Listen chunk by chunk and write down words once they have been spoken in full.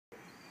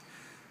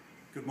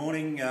Good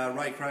morning,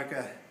 Ray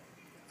Croker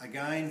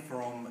again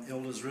from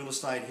Elders Real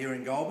Estate here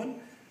in Goulburn.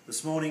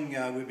 This morning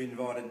we've been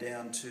invited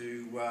down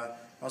to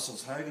Russell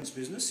Hogan's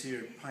business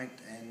here at Paint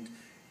and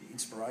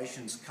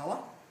Inspirations Colour.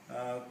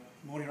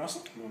 Morning,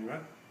 Russell. Morning, Ray.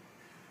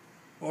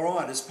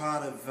 Alright, as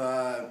part of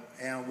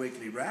our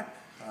weekly wrap,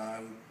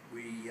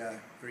 we are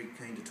very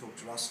keen to talk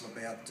to Russell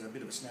about a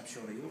bit of a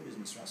snapshot of your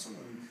business, Russell,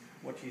 and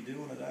what you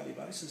do on a daily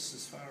basis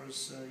as far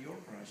as your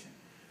operation.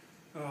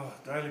 Oh,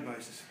 daily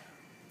basis.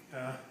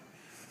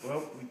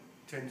 Well, we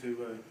tend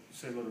to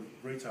see a lot of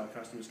retail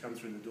customers come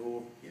through the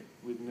door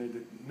with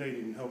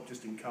needing help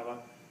just in colour,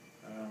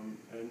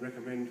 and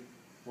recommend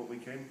what we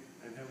can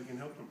and how we can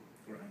help them.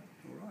 Great,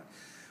 all right.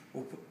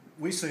 Well,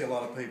 we see a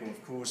lot of people,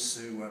 of course,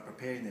 who are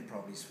preparing their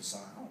properties for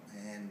sale,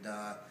 and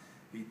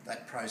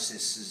that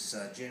process is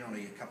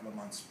generally a couple of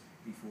months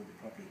before the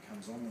property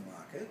comes on the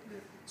market. Yeah.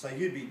 So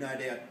you'd be no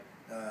doubt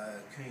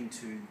keen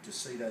to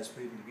see those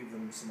people, to give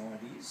them some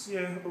ideas.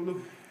 Yeah, well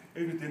look,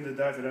 even at the end of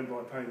the day, if they don't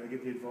buy paint, they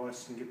get the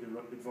advice and get the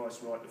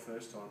advice right the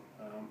first time.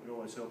 It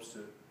always helps to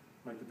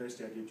make the best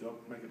out of your job,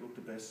 make it look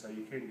the best so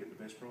you can get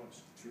the best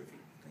price. Terrific,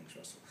 thanks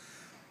Russell.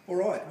 All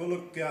right, well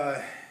look,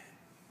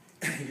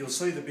 you'll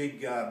see the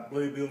big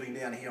blue building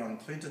down here on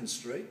Clinton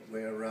Street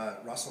where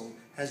Russell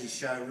has his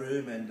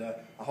showroom and a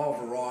whole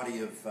variety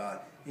of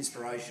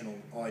inspirational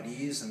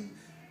ideas and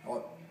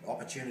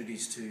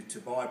opportunities to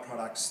buy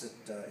products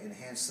that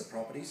enhance the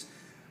properties.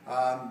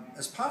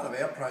 As part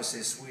of our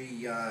process,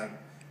 we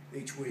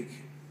each week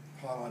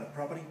highlight a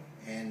property,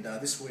 and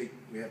this week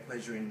we have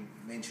pleasure in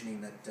mentioning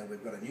that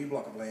we've got a new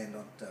block of land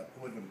at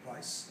Goulburn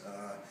Place,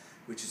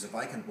 which is a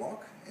vacant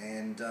block,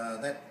 and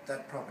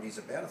that property is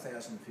about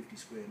 1,050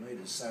 square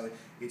metres, so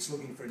it's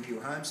looking for a new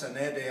home. So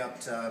no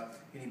doubt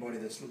anybody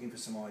that's looking for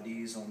some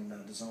ideas on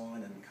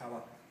design and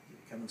colour,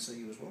 come and see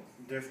you as well.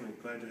 Definitely,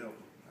 glad to help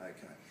them.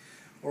 Okay.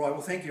 All right,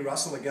 well thank you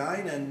Russell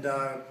again, and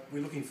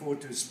we're looking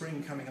forward to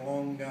spring coming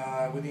along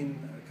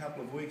within a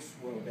couple of weeks,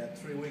 well about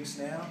 3 weeks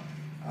now.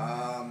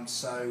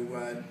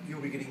 So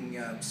you'll be getting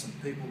some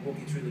people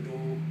walking through the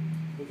door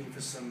looking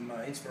for some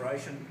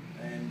inspiration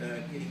and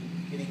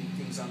getting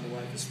things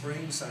underway for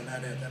spring, so no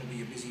doubt that'll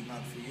be a busy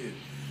month for you.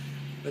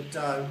 But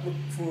look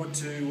forward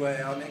to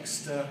our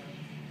next talk,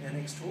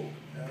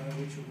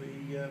 which will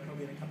be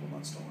probably in a couple of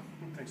months' time.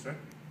 Thanks, Ray.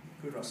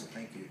 Good, Russell,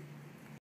 thank you.